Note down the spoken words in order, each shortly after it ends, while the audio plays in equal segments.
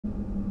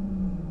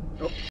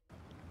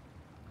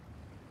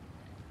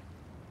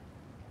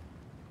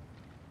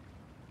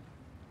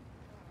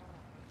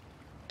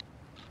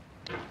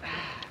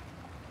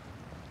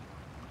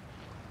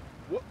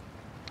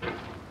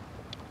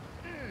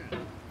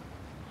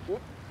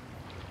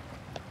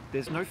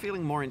There's no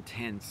feeling more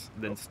intense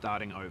than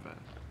starting over.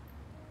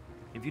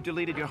 If you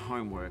deleted your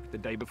homework the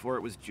day before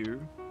it was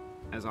due,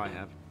 as I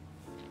have,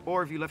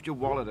 or if you left your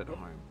wallet at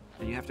home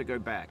and you have to go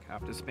back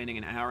after spending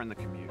an hour in the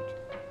commute.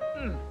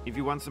 If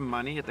you won some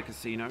money at the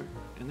casino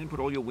and then put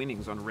all your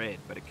winnings on red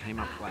but it came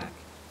up black.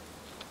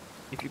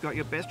 If you got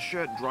your best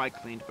shirt dry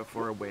cleaned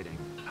before a wedding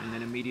and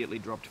then immediately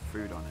dropped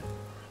food on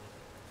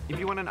it. If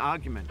you won an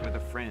argument with a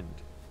friend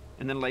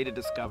and then later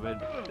discovered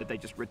that they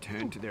just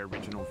returned to their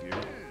original view.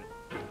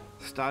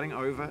 Starting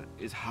over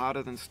is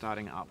harder than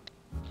starting up.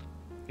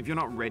 If you're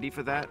not ready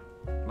for that,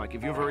 like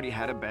if you've already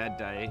had a bad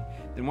day,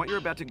 then what you're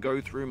about to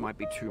go through might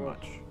be too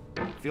much.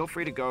 Feel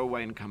free to go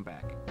away and come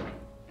back.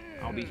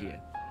 I'll be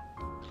here.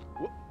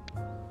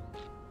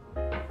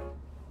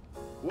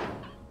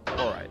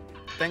 Alright,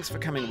 thanks for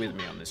coming with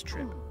me on this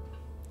trip.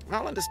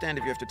 I'll understand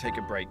if you have to take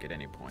a break at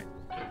any point.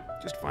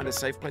 Just find a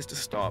safe place to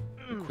stop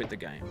and quit the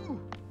game.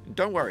 And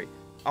don't worry,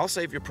 I'll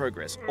save your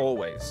progress,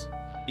 always,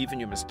 even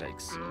your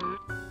mistakes.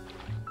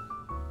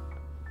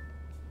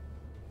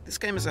 This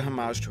game is a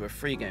homage to a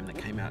free game that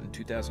came out in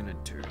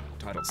 2002,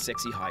 titled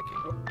Sexy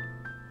Hiking.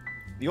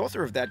 The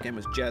author of that game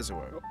was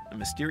Jazuo, a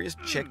mysterious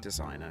Czech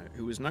designer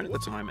who was known at the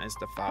time as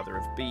the father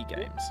of B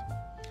games.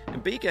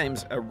 And B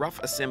games are rough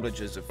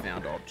assemblages of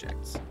found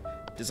objects.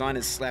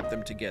 Designers slap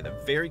them together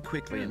very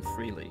quickly and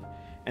freely,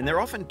 and they're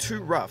often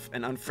too rough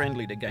and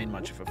unfriendly to gain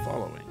much of a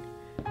following.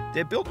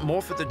 They're built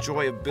more for the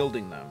joy of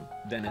building them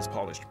than as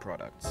polished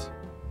products.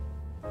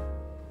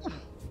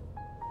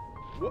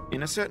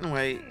 In a certain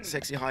way,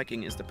 Sexy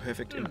Hiking is the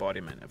perfect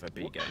embodiment of a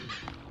B game.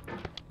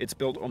 It's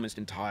built almost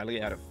entirely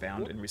out of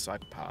found and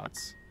recycled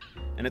parts,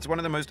 and it's one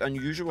of the most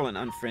unusual and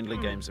unfriendly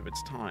games of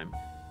its time.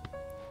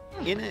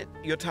 In it,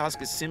 your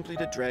task is simply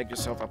to drag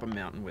yourself up a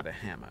mountain with a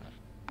hammer.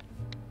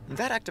 And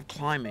that act of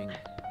climbing,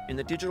 in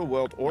the digital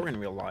world or in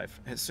real life,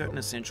 has certain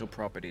essential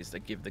properties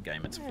that give the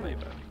game its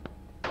flavor.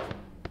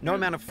 No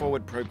amount of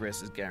forward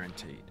progress is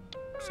guaranteed.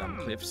 Some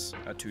cliffs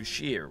are too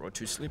sheer or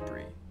too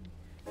slippery.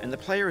 And the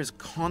player is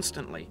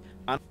constantly,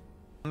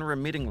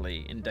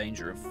 unremittingly in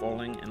danger of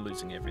falling and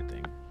losing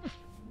everything.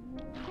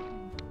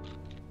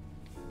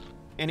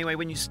 Anyway,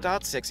 when you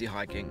start Sexy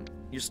Hiking,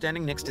 you're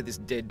standing next to this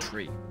dead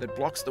tree that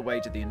blocks the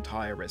way to the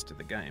entire rest of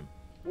the game.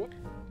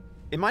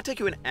 It might take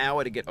you an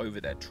hour to get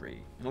over that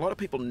tree, and a lot of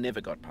people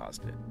never got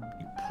past it.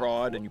 You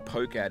prod and you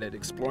poke at it,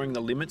 exploring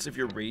the limits of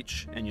your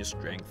reach and your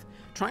strength,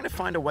 trying to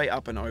find a way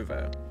up and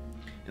over.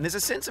 And there's a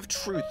sense of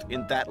truth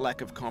in that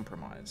lack of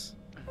compromise.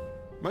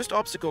 Most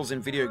obstacles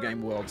in video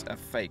game worlds are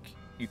fake.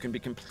 You can be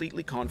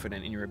completely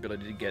confident in your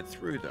ability to get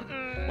through them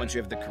once you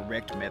have the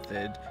correct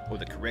method or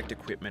the correct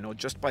equipment or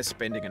just by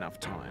spending enough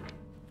time.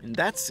 In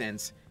that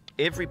sense,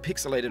 every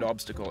pixelated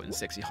obstacle in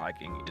Sexy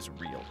Hiking is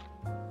real.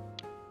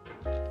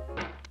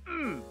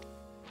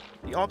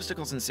 The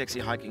obstacles in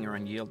Sexy Hiking are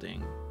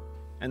unyielding,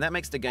 and that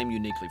makes the game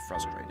uniquely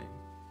frustrating.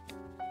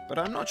 But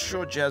I'm not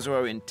sure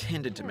Jazuo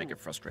intended to make a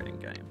frustrating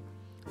game.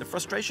 The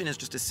frustration is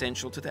just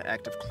essential to the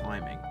act of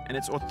climbing, and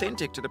it's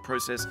authentic to the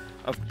process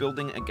of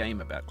building a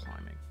game about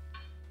climbing.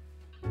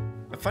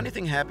 A funny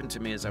thing happened to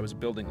me as I was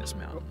building this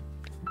mountain.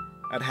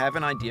 I'd have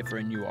an idea for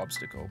a new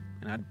obstacle,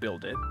 and I'd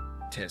build it,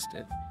 test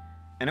it,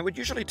 and it would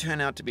usually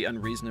turn out to be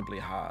unreasonably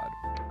hard.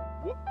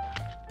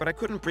 But I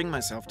couldn't bring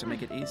myself to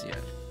make it easier.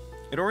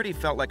 It already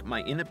felt like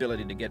my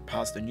inability to get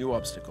past the new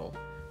obstacle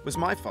was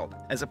my fault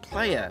as a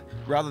player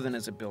rather than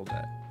as a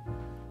builder.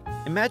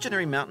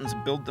 Imaginary mountains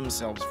build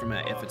themselves from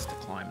our efforts to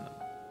climb them,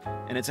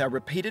 and it's our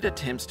repeated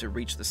attempts to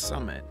reach the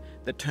summit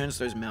that turns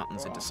those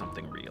mountains into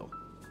something real.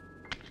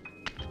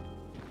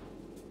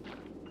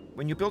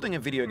 When you're building a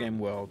video game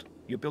world,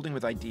 you're building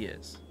with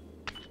ideas,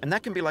 and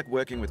that can be like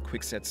working with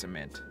quickset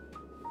cement.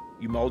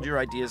 You mold your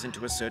ideas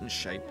into a certain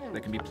shape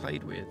that can be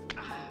played with,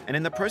 and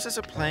in the process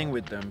of playing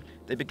with them,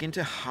 they begin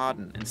to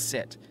harden and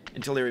set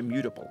until they're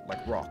immutable,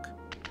 like rock.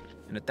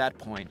 And at that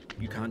point,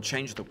 you can't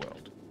change the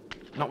world.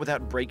 Not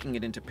without breaking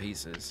it into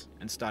pieces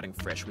and starting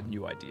fresh with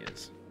new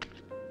ideas.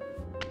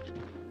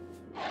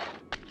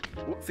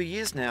 For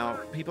years now,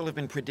 people have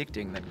been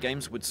predicting that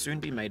games would soon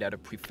be made out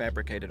of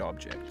prefabricated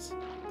objects,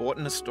 bought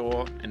in a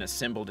store and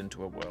assembled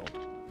into a world.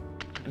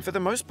 And for the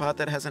most part,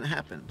 that hasn't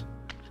happened,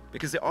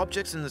 because the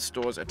objects in the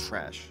stores are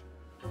trash.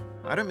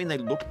 I don't mean they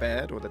look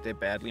bad or that they're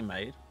badly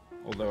made,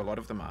 although a lot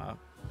of them are.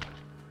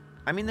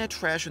 I mean they're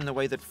trash in the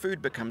way that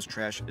food becomes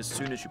trash as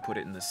soon as you put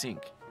it in the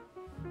sink.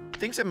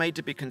 Things are made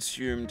to be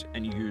consumed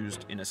and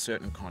used in a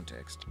certain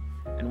context,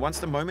 and once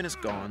the moment is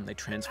gone, they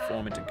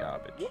transform into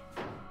garbage.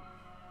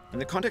 In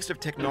the context of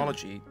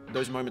technology,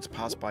 those moments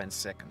pass by in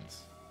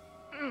seconds.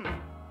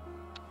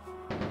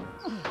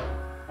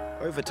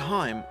 Over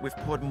time, we've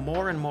poured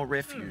more and more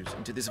refuse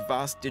into this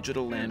vast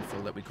digital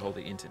landfill that we call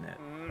the internet.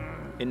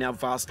 It now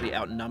vastly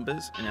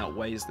outnumbers and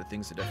outweighs the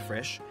things that are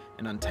fresh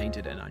and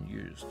untainted and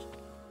unused.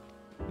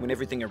 When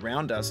everything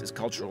around us is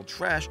cultural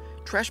trash,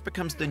 trash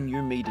becomes the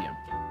new medium,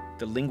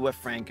 the lingua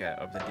franca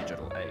of the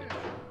digital age.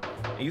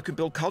 And you can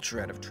build culture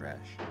out of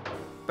trash,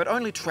 but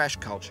only trash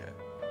culture.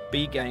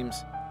 B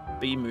games,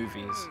 B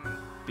movies,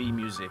 B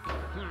music,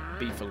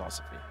 B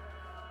philosophy.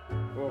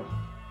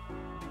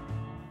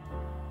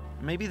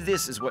 Maybe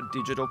this is what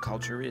digital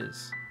culture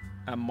is.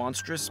 A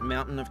monstrous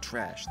mountain of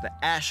trash, the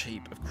ash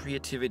heap of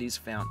creativity's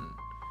fountain.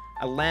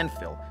 A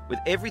landfill with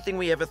everything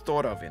we ever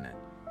thought of in it.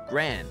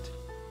 Grand,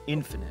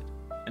 infinite,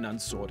 and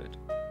unsorted.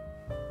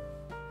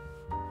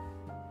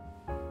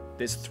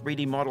 There's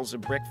 3D models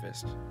of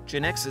breakfast,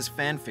 Gen X's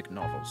fanfic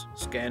novels,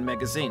 Scan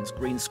magazines,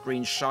 green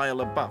screen Shia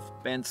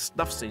LaBeouf, banned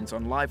snuff scenes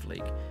on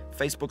LiveLeak.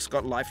 Facebook's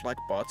got lifelike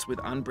bots with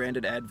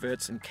unbranded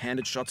adverts and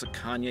candid shots of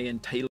Kanye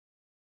and Taylor